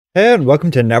Hey and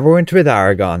welcome to Neverwinter with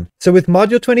Aragon. So with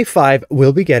Module 25,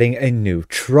 we'll be getting a new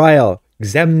trial,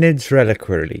 Xemnid's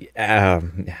Reliquary,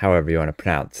 however you want to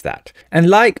pronounce that. And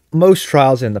like most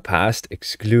trials in the past,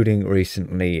 excluding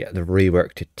recently the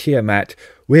rework to Tiamat,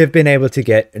 we have been able to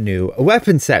get new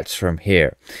weapon sets from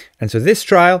here. And so this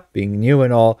trial, being new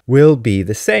and all, will be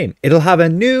the same. It'll have a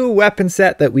new weapon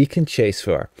set that we can chase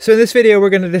for. So in this video, we're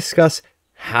going to discuss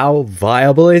how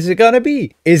viable is it going to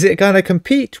be? Is it going to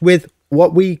compete with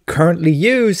what we currently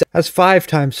use as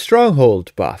 5x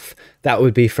Stronghold buff? That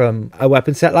would be from a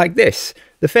weapon set like this,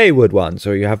 the Feywood ones,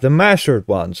 or you have the Mastered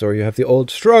ones, or you have the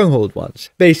old Stronghold ones.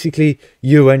 Basically,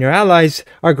 you and your allies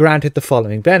are granted the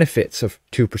following benefits of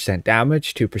 2%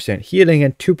 damage, 2% healing,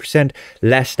 and 2%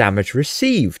 less damage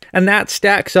received. And that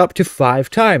stacks up to 5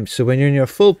 times. So when you're in your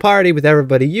full party with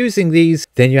everybody using these,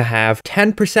 then you have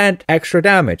 10% extra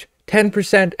damage,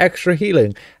 10% extra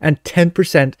healing, and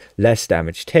 10% less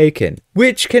damage taken,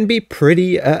 which can be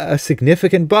pretty a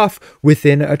significant buff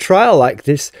within a trial like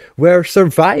this, where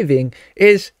surviving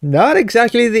is not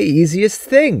exactly the easiest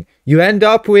thing. You end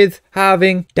up with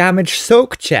having damage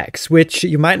soak checks, which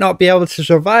you might not be able to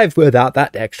survive without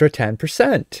that extra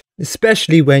 10%.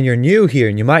 Especially when you're new here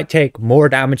and you might take more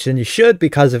damage than you should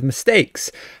because of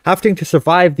mistakes. Having to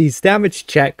survive these damage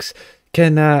checks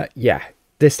can,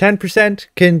 this 10%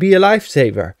 can be a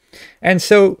lifesaver. And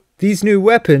so these new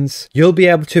weapons you'll be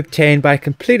able to obtain by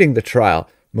completing the trial.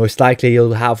 Most likely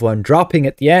you'll have one dropping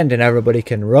at the end and everybody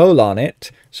can roll on it.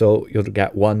 So you'll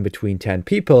get one between 10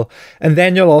 people. And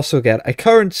then you'll also get a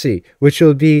currency, which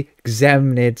will be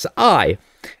Xemnid's Eye.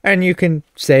 And you can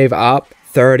save up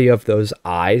 30 of those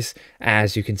eyes,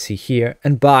 as you can see here,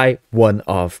 and buy one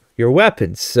of your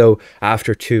weapons. So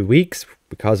after 2 weeks,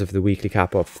 because of the weekly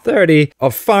cap of 30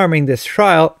 of farming this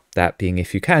trial, that being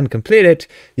if you can complete it,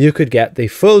 you could get the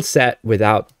full set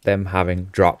without them having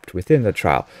dropped within the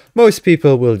trial. Most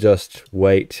people will just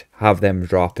wait, have them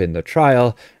drop in the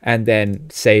trial, and then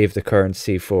save the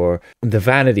currency for the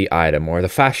vanity item or the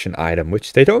fashion item,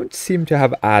 which they don't seem to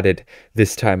have added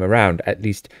this time around, at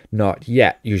least not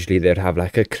yet. Usually they'd have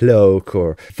like a cloak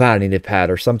or vanity pad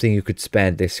or something you could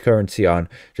spend this currency on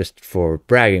just for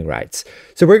bragging rights.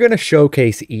 So we're going to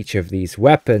showcase each of these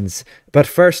weapons, but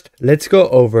first let's go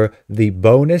over the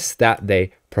bonus that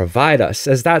they provide us,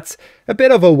 as that's a bit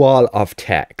of a wall of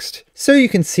text. So you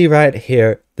can see right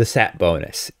here the set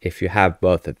bonus. If you have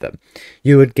both of them,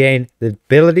 you would gain the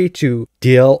ability to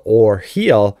deal or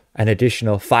heal an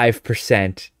additional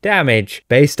 5% damage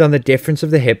based on the difference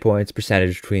of the hit points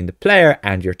percentage between the player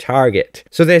and your target.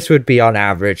 So this would be on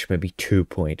average maybe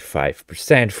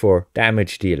 2.5% for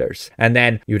damage dealers. And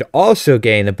then you'd also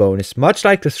gain a bonus much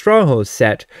like the Stronghold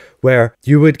set, where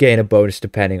you would gain a bonus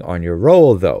depending on your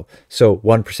role though. So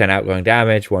 1% outgoing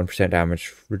damage, 1%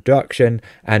 damage reduction,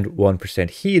 and 1%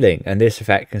 healing. And this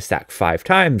effect can stack 5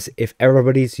 times if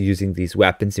everybody's using these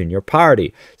weapons in your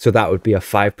party. So that would be a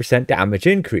 5% damage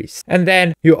increase. And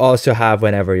then you also have,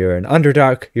 whenever you're in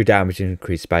Underdark, your damage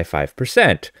increased by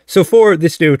 5%. So for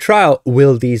this new trial,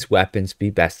 will these weapons be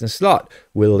best in slot?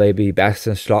 Will they be best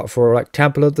in slot for like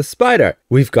Temple of the Spider?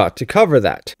 We've got to cover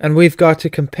that. And we've got to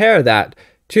compare that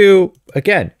to,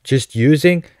 again, just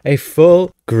using a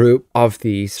full group of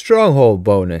the Stronghold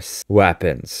bonus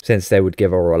weapons, since they would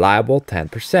give a reliable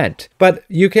 10%. But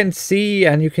you can see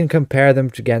and you can compare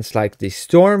them against like the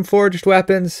Stormforged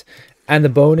weapons, and the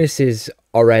bonus is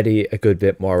already a good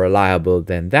bit more reliable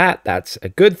than that. That's a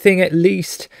good thing at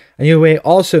least. And you may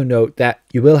also note that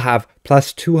you will have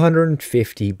plus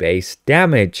 250 base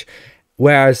damage,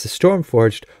 whereas the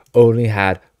Stormforged only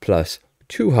had plus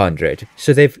 200.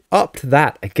 So they've upped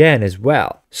that again as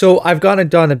well. So I've gone and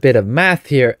done a bit of math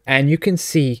here, and you can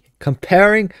see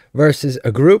comparing versus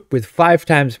a group with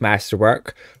 5x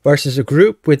Masterwork versus a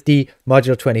group with the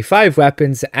Module 25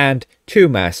 weapons and 2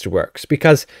 Masterworks,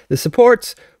 because the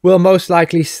supports will most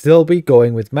likely still be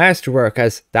going with Masterwork,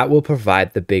 as that will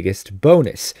provide the biggest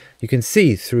bonus. You can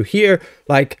see through here,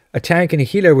 like a tank and a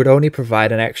healer would only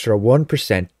provide an extra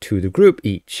 1% to the group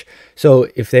each. So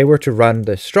if they were to run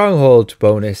the Stronghold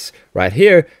bonus right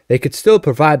here, they could still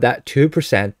provide that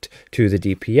 2% to the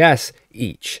DPS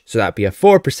each. So that'd be a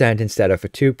 4% instead of a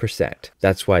 2%.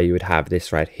 That's why you would have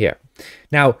this right here.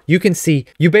 Now you can see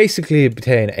you basically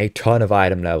obtain a ton of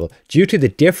item level due to the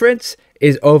difference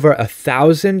is over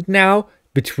 1,000 now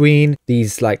between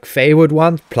these like Feywood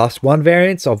ones +1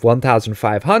 variants of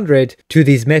 1,500 to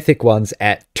these mythic ones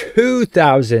at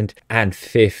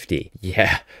 2,050.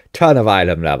 Yeah, ton of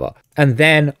item level. And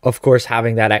then, of course,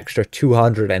 having that extra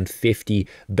 250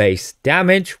 base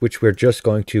damage, which we're just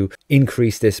going to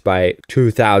increase this by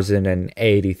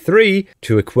 2083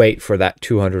 to equate for that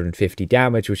 250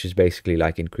 damage, which is basically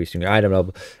like increasing your item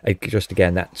level. Just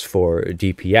again, that's for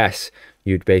DPS.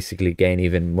 You'd basically gain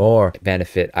even more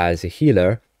benefit as a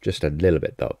healer. Just a little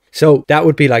bit though. So that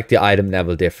would be like the item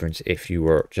level difference if you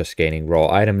were just gaining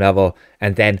raw item level.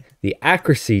 And then the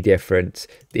accuracy difference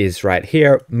is right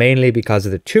here, mainly because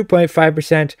of the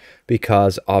 2.5%,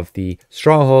 because of the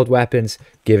stronghold weapons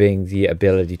giving the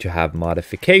ability to have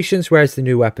modifications, whereas the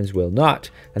new weapons will not.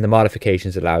 And the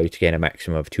modifications allow you to gain a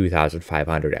maximum of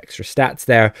 2,500 extra stats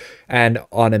there. And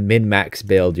on a min-max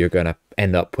build, you're going to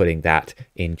end up putting that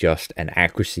in just an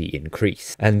accuracy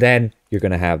increase. And then you're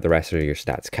going to have the rest of your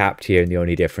stats capped here, and the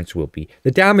only difference will be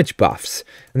the damage buffs.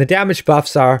 And the damage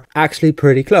buffs are actually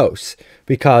pretty close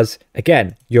because,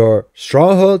 again, your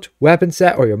stronghold weapon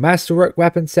set or your masterwork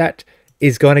weapon set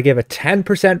is going to give a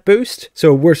 10% boost.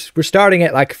 So we're starting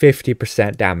at like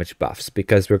 50% damage buffs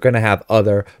because we're going to have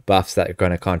other buffs that are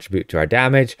going to contribute to our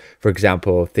damage. For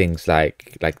example, things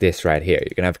like this right here.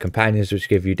 You're going to have companions which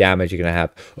give you damage. You're going to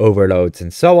have overloads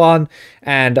and so on.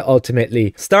 And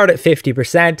ultimately start at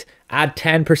 50%. Add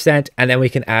 10%, and then we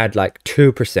can add like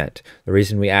 2%. The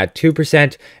reason we add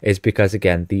 2% is because,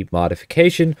 again, the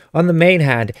modification on the main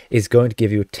hand is going to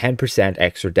give you 10%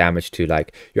 extra damage to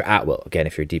like your at-will. Again,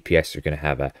 if you're DPS, you're going to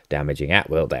have a damaging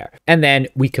at-will there. And then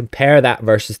we compare that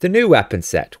versus the new weapon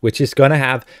set, which is going to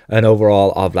have an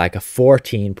overall of like a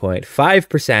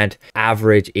 14.5%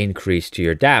 average increase to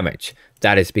your damage.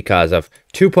 That is because of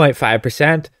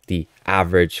 2.5%, the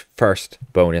average first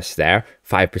bonus there,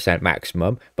 5%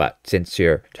 maximum. But since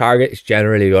your target is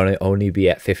generally going to only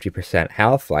be at 50%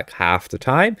 health, like half the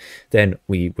time, then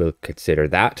we will consider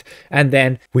that. And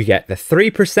then we get the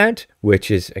 3%, which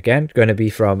is again going to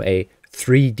be from a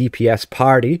 3 DPS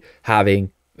party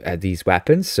having these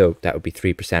weapons. So that would be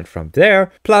 3% from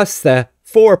there, plus the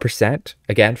 4%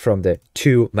 again from the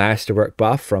 2 masterwork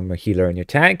buff from your healer and your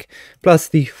tank, plus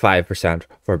the 5%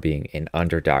 for being in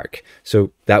Underdark.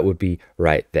 So that would be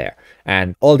right there.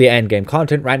 And all the end game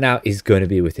content right now is going to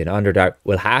be within Underdark.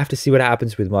 We'll have to see what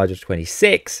happens with module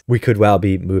 26. We could well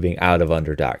be moving out of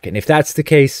Underdark. And if that's the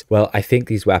case, well, I think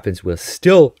these weapons will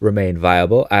still remain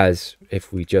viable, as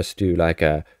if we just do like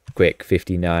a quick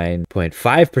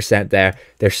 59.5% there,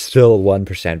 they're still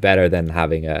 1% better than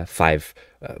having a 5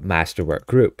 masterwork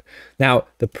group. Now,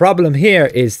 the problem here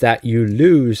is that you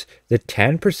lose the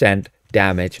 10%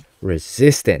 damage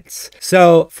resistance.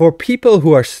 So for people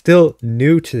who are still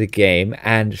new to the game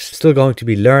and still going to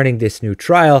be learning this new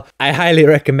trial, I highly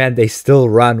recommend they still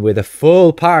run with a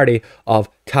full party of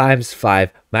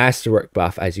 ×5 masterwork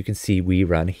buff, as you can see we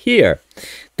run here.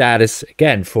 That is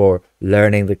again for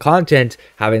learning the content,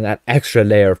 having that extra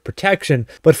layer of protection.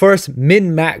 But for us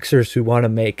min-maxers who want to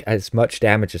make as much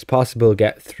damage as possible,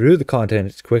 get through the content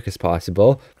as quick as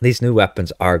possible, these new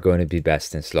weapons are going to be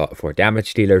best in slot for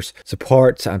damage dealers.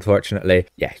 Supports, unfortunately,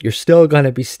 yeah, you're still going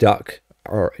to be stuck,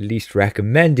 or at least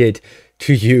recommended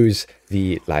to use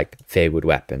the like Feywood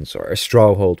weapons or a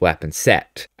stronghold weapon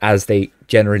set, as they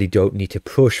generally don't need to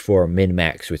push for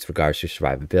min-max with regards to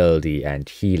survivability and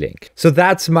healing. So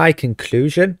that's my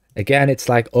conclusion. Again, it's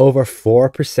like over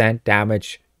 4%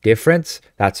 damage difference.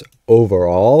 That's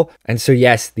overall. And so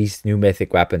yes, these new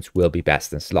mythic weapons will be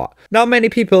best in slot. Not many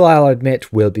people, I'll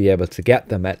admit, will be able to get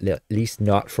them, at least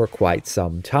not for quite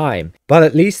some time. But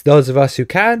at least those of us who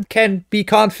can be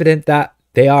confident that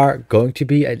they are going to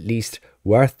be at least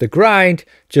worth the grind,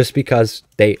 just because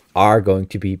they are going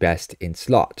to be best in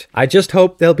slot. I just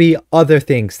hope there'll be other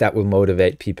things that will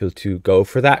motivate people to go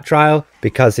for that trial,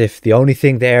 because if the only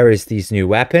thing there is these new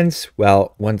weapons,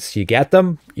 well, once you get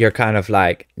them, you're kind of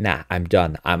like, nah, I'm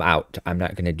done, I'm out, I'm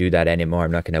not going to do that anymore,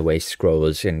 I'm not going to waste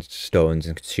scrolls and stones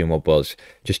and consumables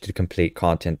just to complete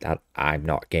content that I'm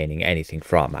not gaining anything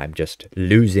from. I'm just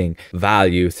losing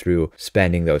value through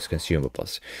spending those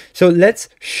consumables. So let's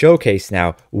showcase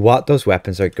now what those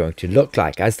weapons are going to look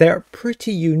like, as they're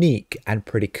pretty unique and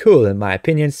pretty cool in my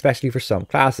opinion, especially for some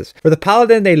classes. For the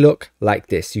Paladin, they look like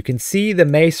this. You can see the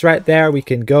mace right there. We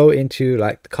can go into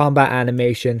like the combat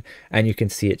animation and you can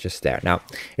see it just there. Now,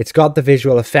 it's got the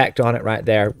visual effect on it right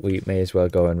there. We may as well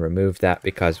go and remove that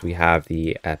because we have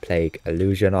the plague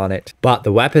illusion on it. But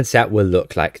the weapon set will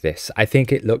look like this. I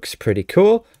think it looks pretty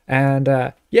cool, and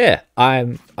yeah,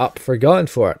 I'm up for going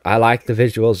for it. I like the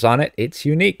visuals on it. It's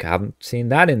unique. I haven't seen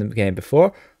that in the game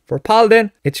before. For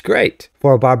Paladin, it's great.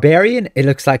 For a Barbarian, it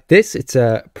looks like this. It's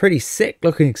a pretty sick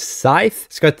looking scythe.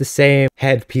 It's got the same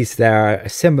headpiece there,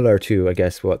 similar to, I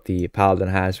guess, what the Paladin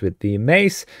has with the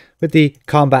mace. With the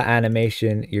combat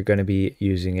animation, you're going to be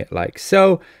using it like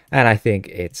so. And I think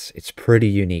it's pretty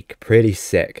unique, pretty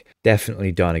sick.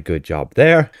 Definitely done a good job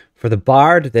there. For the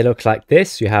Bard, they look like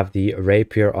this. You have the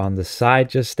rapier on the side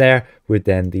just there, with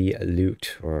then the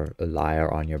lute or a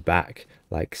lyre on your back,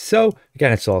 like so.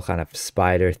 Again, it's all kind of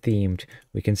spider themed.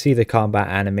 We can see the combat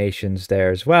animations there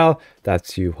as well.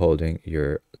 That's you holding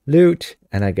your lute.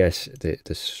 And I guess the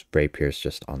rapier is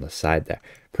just on the side there.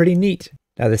 Pretty neat.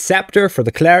 Now the scepter for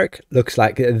the Cleric looks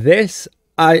like this.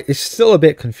 I is still a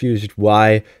bit confused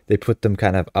why they put them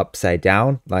kind of upside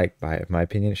down. Like, in my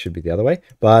opinion, it should be the other way.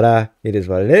 But it is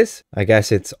what it is. I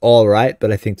guess it's all right,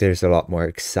 but I think there's a lot more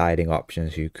exciting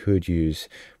options. You could use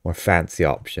more fancy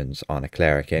options on a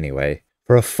Cleric anyway.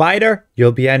 For a fighter,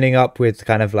 you'll be ending up with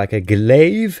kind of like a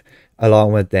glaive,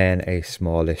 along with then a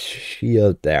smallish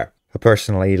shield there. I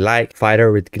personally like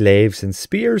fighter with glaives and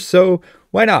spears, so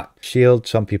why not? Shield,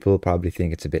 some people probably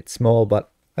think it's a bit small,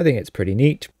 but I think it's pretty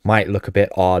neat. Might look a bit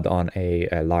odd on a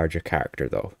larger character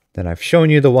though. Then I've shown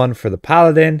you the one for the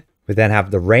Paladin. We then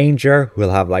have the Ranger, who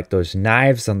will have like those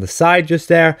knives on the side just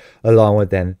there, along with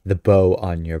then the bow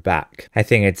on your back. I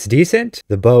think it's decent.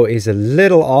 The bow is a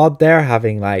little odd there,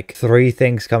 having like 3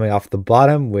 things coming off the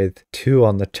bottom with 2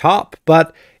 on the top,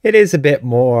 but it is a bit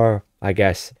more, I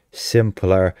guess,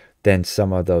 simpler than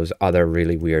some of those other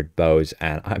really weird bows,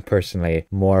 and I'm personally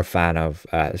more a fan of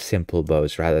simple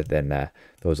bows rather than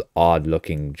those odd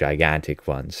looking gigantic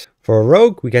ones. For a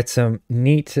rogue, we get some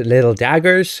neat little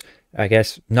daggers. I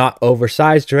guess not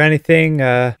oversized or anything.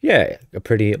 Yeah,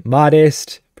 pretty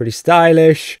modest, pretty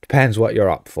stylish. Depends what you're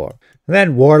up for. And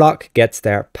then Warlock gets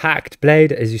their packed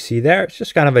blade, as you see there. It's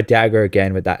just kind of a dagger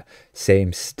again with that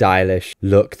same stylish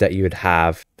look that you would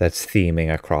have that's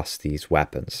theming across these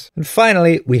weapons. And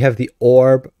finally, we have the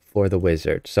orb for the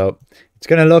wizard. So it's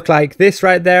going to look like this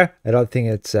right there. I don't think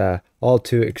it's all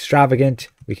too extravagant.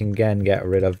 We can again get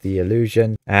rid of the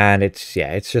illusion. And it's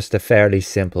just a fairly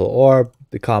simple orb.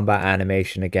 The combat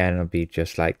animation again will be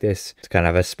just like this. It's kind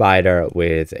of a spider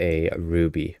with a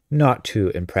ruby. Not too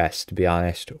impressed, to be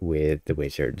honest, with the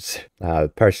wizards. I'll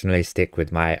personally stick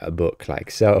with my book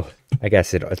like so. I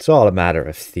guess it's all a matter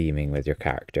of theming with your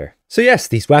character. So yes,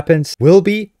 these weapons will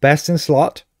be best in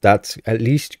slot. That's at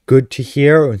least good to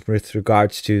hear with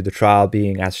regards to the trial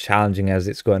being as challenging as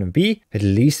it's going to be. At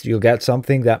least you'll get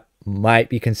something that might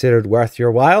be considered worth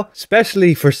your while,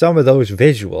 especially for some of those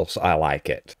visuals. I like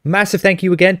it. Massive thank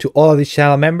you again to all of these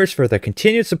channel members for their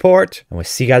continued support, and we'll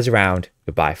see you guys around.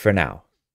 Goodbye for now.